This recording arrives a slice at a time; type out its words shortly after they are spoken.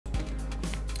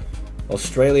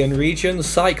Australian region,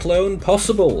 cyclone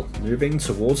possible, moving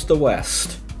towards the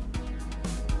west.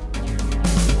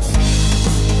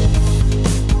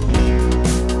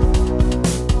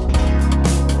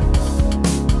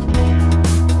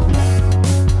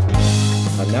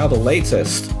 And now the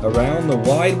latest around the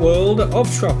wide world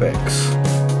of tropics.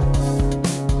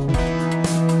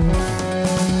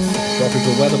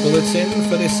 Tropical weather bulletin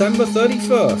for December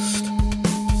 31st.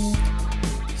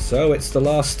 So it's the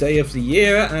last day of the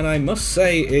year, and I must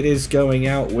say it is going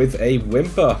out with a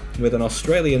whimper, with an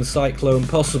Australian cyclone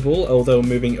possible. Although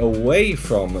moving away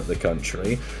from the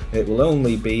country, it will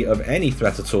only be of any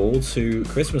threat at all to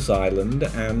Christmas Island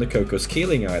and the Cocos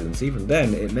Keeling Islands. Even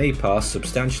then, it may pass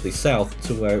substantially south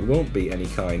to where it won't be any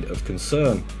kind of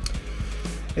concern.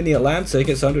 In the Atlantic,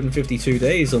 it's 152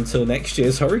 days until next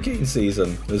year's hurricane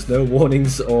season. There's no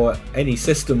warnings or any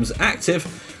systems active,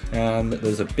 and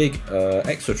there's a big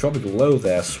extratropical low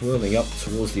there swirling up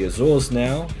towards the Azores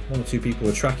now. One or two people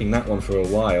are tracking that one for a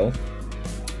while,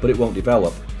 but it won't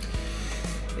develop.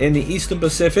 In the Eastern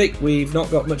Pacific, we've not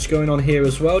got much going on here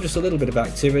as well, just a little bit of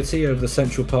activity over the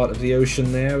central part of the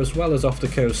ocean there, as well as off the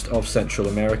coast of Central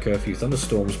America, a few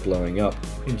thunderstorms blowing up.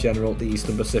 In general, the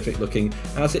Eastern Pacific looking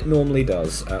as it normally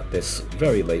does at this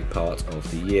very late part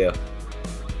of the year.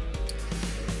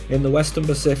 In the Western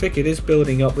Pacific, it is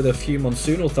building up with a few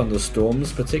monsoonal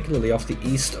thunderstorms, particularly off the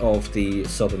east of the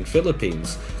southern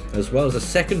Philippines, as well as a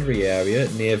secondary area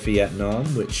near Vietnam,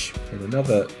 which in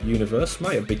another universe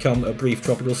might have become a brief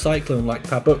tropical cyclone like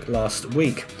Pabuk last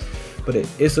week, but it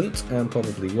isn't and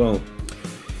probably won't.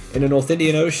 In the North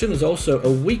Indian Ocean, there's also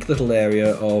a weak little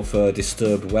area of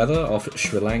disturbed weather off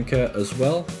Sri Lanka as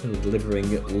well,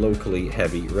 delivering locally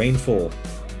heavy rainfall.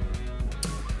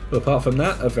 But apart from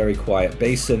that, a very quiet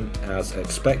basin as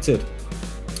expected.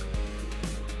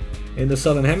 In the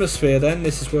southern hemisphere then,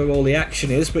 this is where all the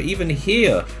action is, but even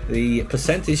here the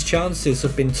percentage chances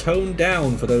have been toned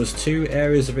down for those two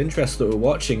areas of interest that we're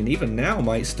watching, and even now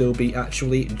might still be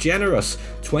actually generous,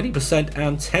 20%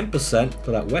 and 10%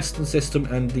 for that western system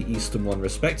and the eastern one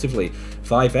respectively.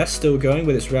 5S still going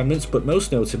with its remnants, but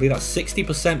most notably that's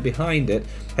 60% behind it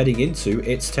heading into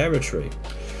its territory.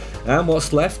 And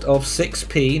what's left of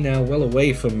 6P, now well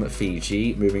away from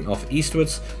Fiji, moving off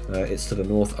eastwards. It's to the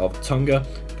north of Tonga,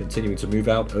 continuing to move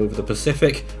out over the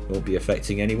Pacific. Won't be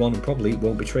affecting anyone and probably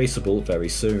won't be traceable very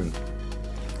soon.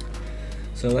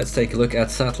 So let's take a look at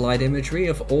satellite imagery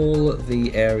of all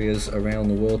the areas around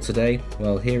the world today.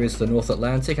 Well, here is the North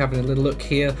Atlantic, having a little look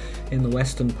here in the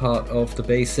western part of the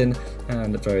basin,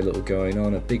 and very little going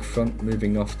on. A big front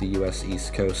moving off the US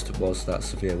East Coast was that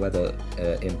severe weather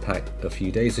impact a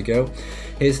few days ago.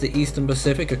 Here's the Eastern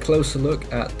Pacific, a closer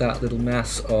look at that little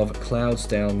mass of clouds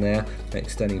down there,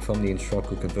 extending from the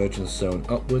intertropical convergence zone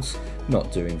upwards.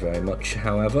 Not doing very much,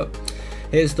 however.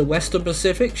 Here's the Western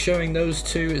Pacific, showing those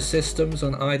two systems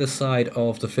on either side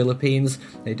of the Philippines.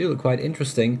 They do look quite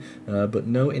interesting, but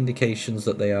no indications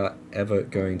that they are ever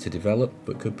going to develop,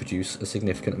 but could produce a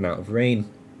significant amount of rain.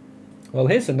 Well,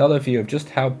 here's another view of just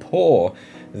how poor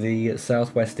the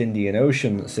Southwest Indian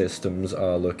Ocean systems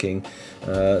are looking.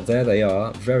 There they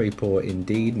are, very poor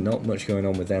indeed, not much going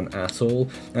on with them at all.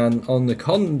 And on the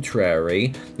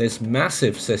contrary, this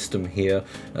massive system here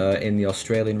in the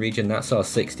Australian region, that's our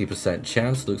 60%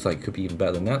 chance. Looks like it could be even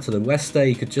better than that. To the west there,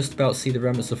 you could just about see the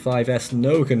remnants of 5S,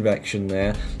 no convection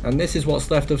there. And this is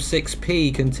what's left of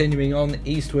 6P, continuing on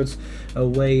eastwards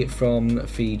away from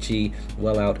Fiji,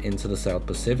 well out into the South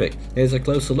Pacific. Here's a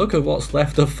closer look at what's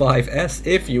left of 5S,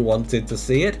 if you wanted to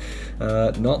see it.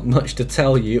 Not much to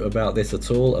tell you about this at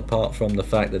all, apart from the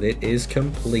fact that it is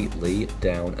completely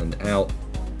down and out.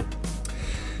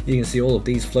 You can see all of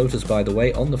these floaters, by the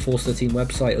way, on the Force 13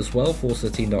 website as well,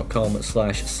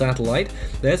 force13.com/satellite.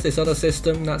 There's this other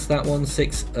system, that's that one,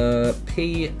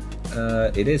 6P.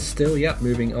 It is still,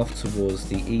 moving off towards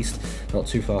the east, not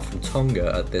too far from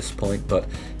Tonga at this point, but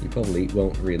you probably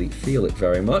won't really feel it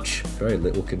very much. Very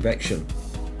little convection.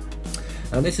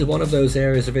 And this is one of those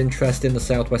areas of interest in the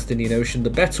Southwest Indian Ocean, the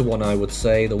better one I would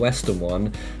say, the western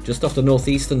one, just off the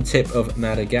northeastern tip of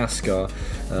Madagascar.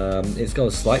 It's got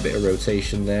a slight bit of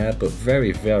rotation there, but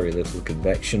very, very little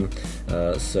convection,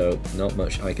 so not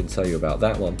much I can tell you about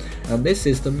that one. And this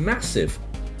is the massive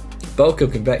bulk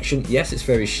of convection. Yes, it's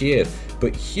very sheared,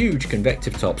 but huge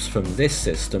convective tops from this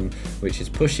system, which is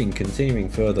pushing, continuing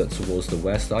further towards the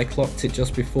west. I clocked it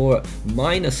just before at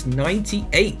minus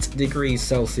 98 degrees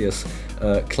Celsius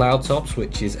cloud tops,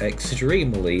 which is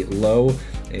extremely low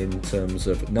in terms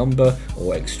of number,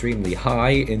 or extremely high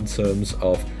in terms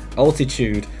of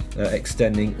altitude,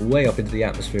 extending way up into the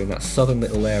atmosphere in that southern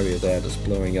little area there that's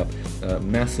blowing up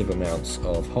massive amounts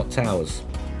of hot towers.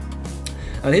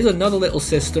 And here's another little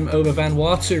system over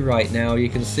Vanuatu right now. You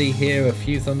can see here a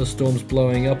few thunderstorms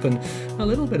blowing up and a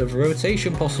little bit of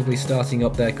rotation possibly starting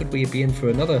up there. Could we be in for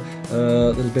another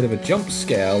little bit of a jump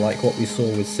scare like what we saw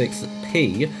with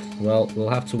 6P? Well, we'll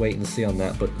have to wait and see on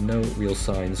that, but no real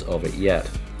signs of it yet.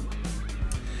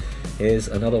 Here's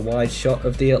another wide shot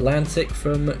of the Atlantic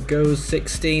from GOES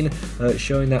 16,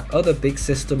 showing that other big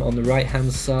system on the right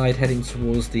hand side heading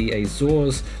towards the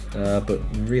Azores, but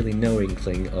really no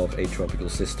inkling of a tropical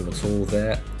system at all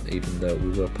there, even though we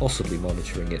were possibly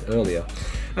monitoring it earlier.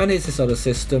 And here's this other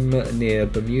system near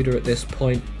Bermuda at this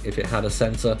point, if it had a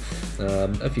centre.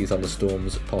 A few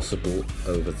thunderstorms possible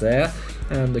over there,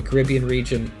 and the Caribbean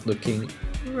region looking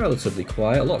relatively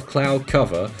quiet. A lot of cloud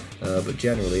cover, but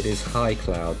generally it is high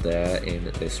cloud there in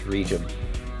this region.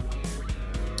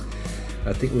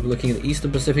 I think we're looking at the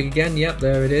Eastern Pacific again. Yep,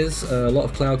 there it is. A lot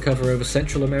of cloud cover over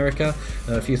Central America.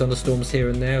 A few thunderstorms here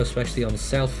and there, especially on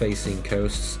south-facing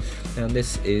coasts. And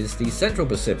this is the Central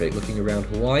Pacific, looking around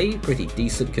Hawaii. Pretty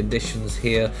decent conditions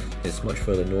here. It's much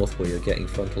further north where you're getting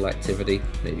frontal activity.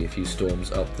 Maybe a few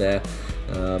storms up there.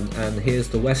 And here's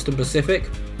the Western Pacific.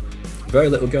 Very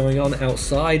little going on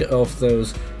outside of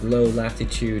those low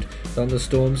latitude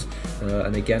thunderstorms,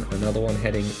 and again another one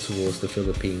heading towards the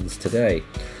Philippines today.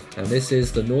 And this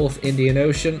is the North Indian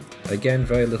Ocean. Again,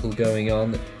 very little going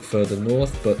on further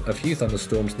north, but a few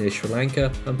thunderstorms near Sri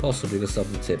Lanka and possibly the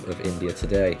southern tip of India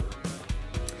today.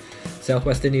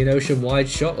 Southwest Indian Ocean wide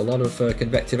shot, a lot of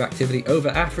convective activity over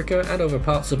Africa and over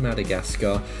parts of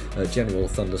Madagascar, general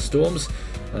thunderstorms.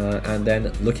 And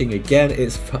then looking again,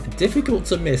 it's difficult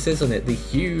to miss, isn't it? The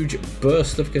huge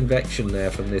burst of convection there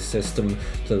from this system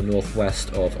to the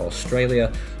northwest of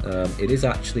Australia. It is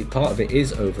actually, part of it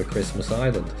is over Christmas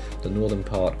Island, the northern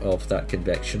part of that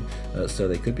convection, so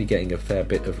they could be getting a fair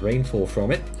bit of rainfall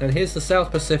from it. And here's the South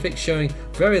Pacific showing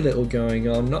very little going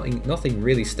on, nothing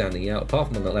really standing out apart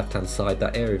from on the left hand side,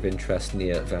 that area of interest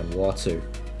near Vanuatu.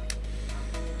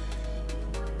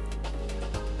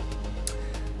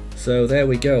 So there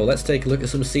we go. Let's take a look at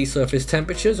some sea surface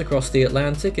temperatures across the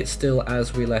Atlantic. It's still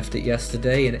as we left it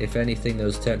yesterday, and if anything,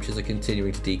 those temperatures are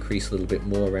continuing to decrease a little bit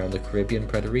more around the Caribbean.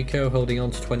 Puerto Rico holding on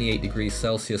to 28 degrees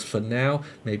Celsius for now,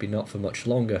 maybe not for much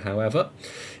longer, however.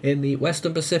 In the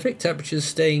Western Pacific, temperatures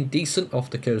staying decent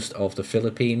off the coast of the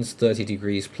Philippines, 30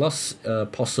 degrees plus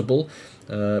possible.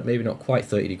 Maybe not quite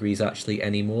 30 degrees actually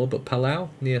anymore, but Palau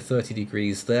near 30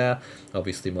 degrees there,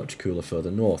 obviously much cooler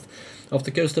further north. Off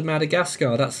the coast of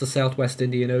Madagascar, that's the Southwest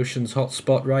Indian Ocean's hot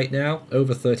spot right now,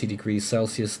 over 30 degrees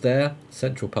Celsius there,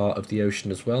 central part of the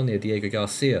ocean as well, near Diego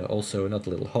Garcia, also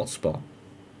another little hot spot.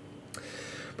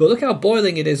 But look how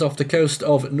boiling it is off the coast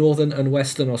of northern and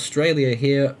western Australia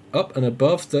here, up and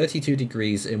above 32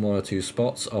 degrees in one or two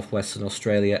spots off Western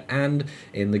Australia and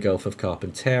in the Gulf of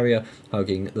Carpentaria,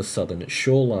 hugging the southern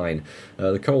shoreline.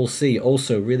 The Coral Sea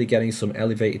also really getting some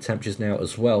elevated temperatures now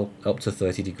as well, up to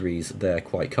 30 degrees there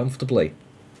quite comfortably.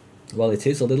 Well, it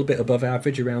is a little bit above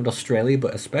average around Australia,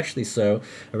 but especially so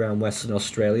around Western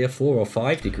Australia, 4 or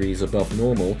 5 degrees above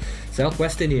normal.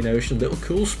 Southwest Indian Ocean, little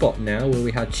cool spot now where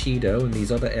we had Chido and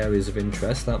these other areas of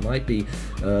interest. That might be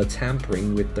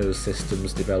tampering with those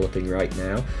systems developing right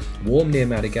now. Warm near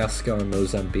Madagascar and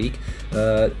Mozambique.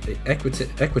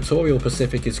 Equatorial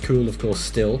Pacific is cool, of course,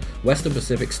 still. Western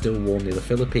Pacific still warm near the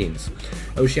Philippines.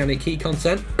 Oceanic heat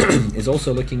content is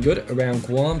also looking good around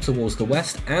Guam towards the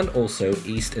west and also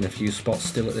east in a few spots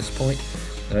still at this point.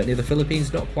 Near the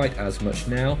Philippines, not quite as much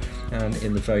now, and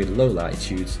in the very low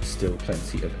latitudes, still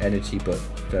plenty of energy, but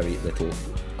very little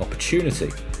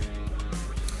opportunity.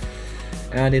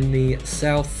 And in the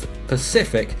South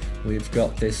Pacific, we've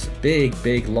got this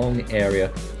big, long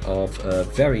area of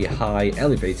very high,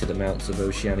 elevated amounts of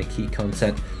oceanic heat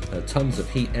content, tons of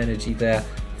heat energy there,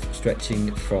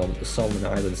 stretching from the Solomon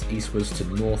Islands eastwards to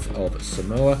north of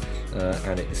Samoa,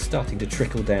 and it is starting to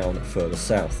trickle down further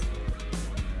south.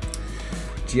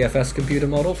 GFS computer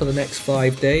model for the next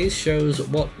 5 days shows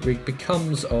what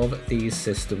becomes of these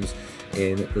systems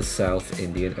in the South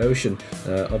Indian Ocean.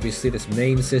 Obviously this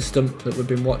main system that we've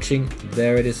been watching,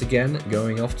 there it is again,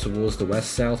 going off towards the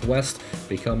west-southwest,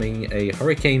 becoming a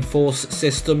hurricane force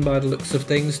system by the looks of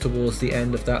things towards the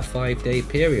end of that 5-day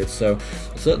period. So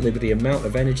certainly with the amount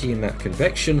of energy in that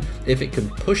convection, if it can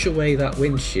push away that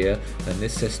wind shear, then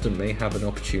this system may have an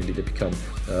opportunity to become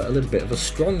a little bit of a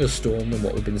stronger storm than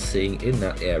what we've been seeing in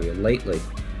that area lately.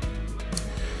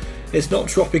 It's not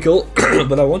tropical,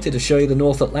 but I wanted to show you the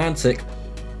North Atlantic.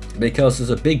 because there's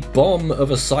a big bomb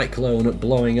of a cyclone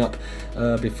blowing up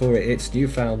before it hits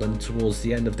Newfoundland towards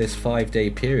the end of this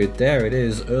 5-day period. There it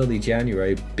is, early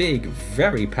January. Big,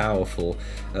 very powerful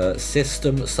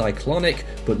system, cyclonic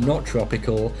but not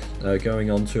tropical, going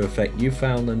on to affect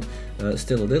Newfoundland.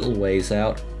 Still a little ways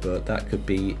out, but that could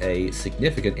be a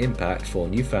significant impact for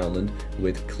Newfoundland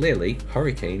with clearly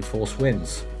hurricane force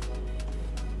winds.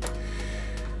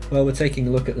 Well, we're taking a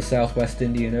look at the southwest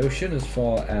Indian Ocean as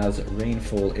far as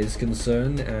rainfall is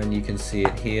concerned, and you can see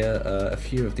it here, a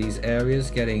few of these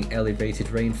areas getting elevated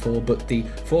rainfall, but the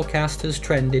forecast has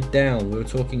trended down. We were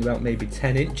talking about maybe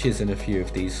 10 inches in a few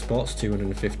of these spots,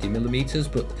 250 millimeters,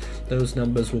 but those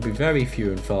numbers will be very few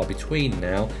and far between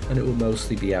now, and it will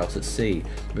mostly be out at sea.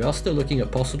 We are still looking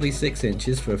at possibly 6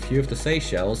 inches for a few of the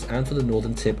Seychelles, and for the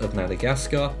northern tip of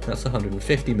Madagascar, that's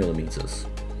 150 millimeters.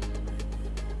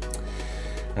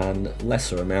 And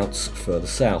lesser amounts further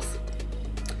south.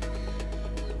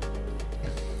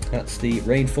 That's the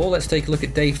rainfall. Let's take a look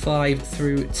at day 5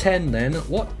 through 10 then.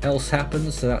 What else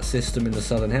happens to that system in the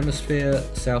southern hemisphere,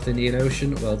 South Indian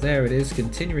Ocean? Well, there it is,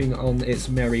 continuing on its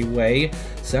merry way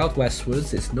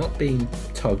southwestwards. It's not being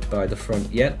tugged by the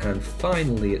front yet, and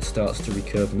finally it starts to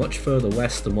recurve much further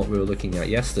west than what we were looking at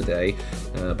yesterday.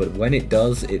 But when it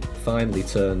does, it finally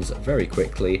turns very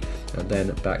quickly and then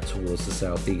back towards the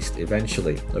southeast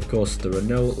eventually. Of course, there are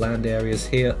no land areas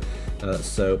here,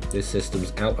 so this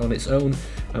system's out on its own,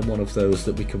 and one of those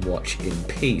that we can watch in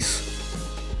peace.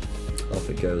 Off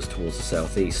it goes towards the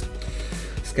southeast.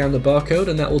 Scan the barcode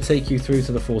and that will take you through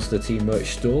to the Force 13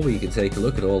 merch store, where you can take a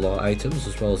look at all our items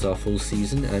as well as our full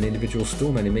season and individual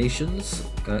storm animations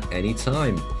at any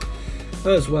time,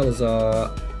 as well as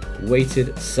our weighted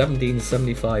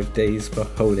 1775 days for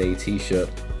Hone t-shirt.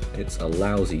 It's a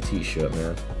lousy t-shirt,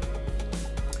 man.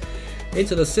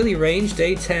 Into the Scilly range,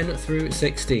 day 10 through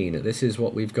 16. This is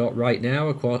what we've got right now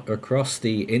across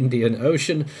the Indian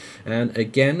Ocean, and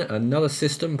again another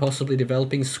system possibly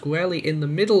developing squarely in the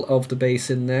middle of the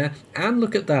basin there. And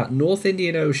look at that, North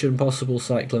Indian Ocean possible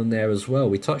cyclone there as well.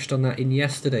 We touched on that in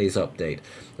yesterday's update,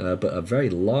 but a very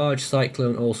large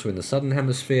cyclone also in the southern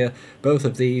hemisphere. Both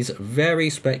of these very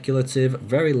speculative,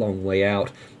 very long way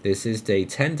out. This is day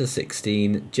 10 to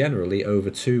 16, generally over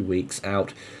 2 weeks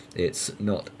out. It's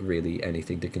not really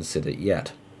anything to consider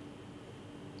yet,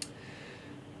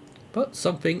 but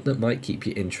something that might keep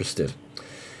you interested.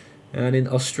 And in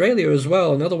Australia as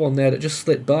well, another one there that just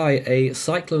slipped by, a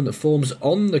cyclone that forms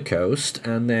on the coast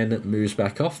and then moves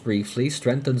back off briefly,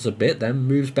 strengthens a bit, then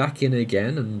moves back in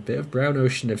again, and a bit of brown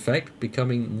ocean effect,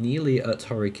 becoming nearly at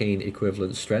hurricane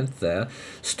equivalent strength there.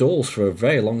 Stalls for a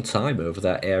very long time over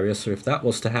that area, so if that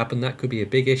was to happen, that could be a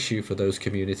big issue for those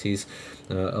communities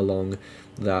along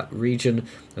that region,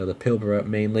 the Pilbara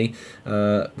mainly,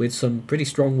 with some pretty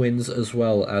strong winds as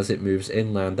well as it moves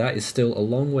inland. That is still a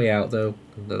long way out though.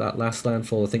 That last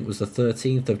landfall I think was the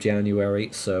 13th of January,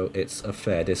 so it's a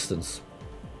fair distance.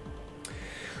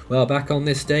 Well, back on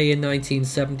this day in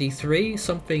 1973,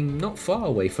 something not far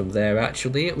away from there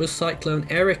actually, it was Cyclone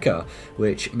Erica,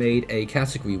 which made a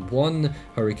Category 1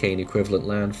 hurricane equivalent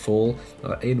landfall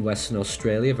in Western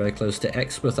Australia, very close to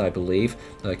Exmouth I believe,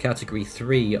 Category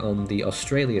 3 on the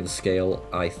Australian scale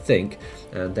I think,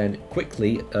 and then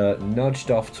quickly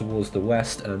nudged off towards the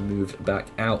west and moved back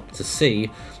out to sea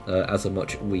as a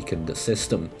much weakened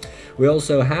system. We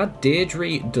also had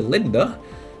Deirdre Delinda,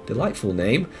 delightful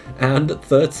name, and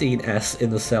 13S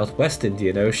in the southwest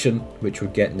Indian Ocean, which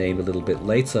would get named a little bit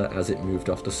later as it moved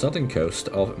off the southern coast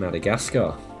of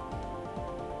Madagascar.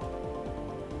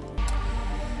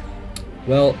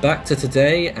 Well, back to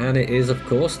today, and it is of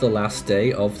course the last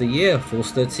day of the year.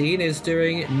 Force 13 is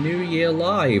doing New Year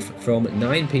Live from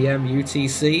 9 PM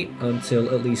UTC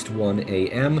until at least 1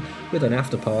 AM with an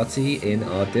after party in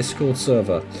our Discord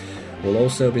server. We'll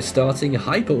also be starting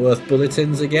Hyper-Earth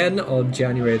Bulletins again on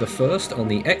January the 1st on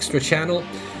the Extra channel,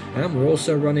 and we're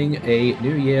also running a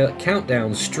New Year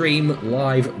Countdown stream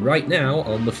live right now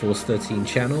on the Force 13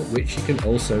 channel, which you can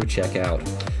also check out.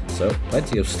 So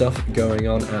plenty of stuff going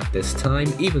on at this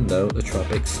time, even though the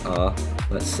tropics are,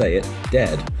 let's say it,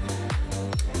 dead.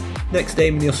 Next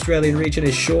name in the Australian region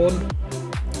is Sean.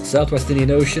 Southwest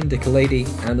Indian Ocean, Dikalady,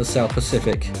 and the South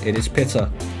Pacific, it is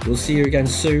Pitta. We'll see you again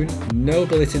soon. No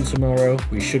bulletin tomorrow.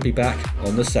 We should be back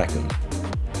on the 2nd.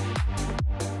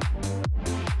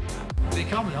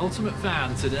 Become an Ultimate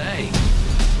Fan today.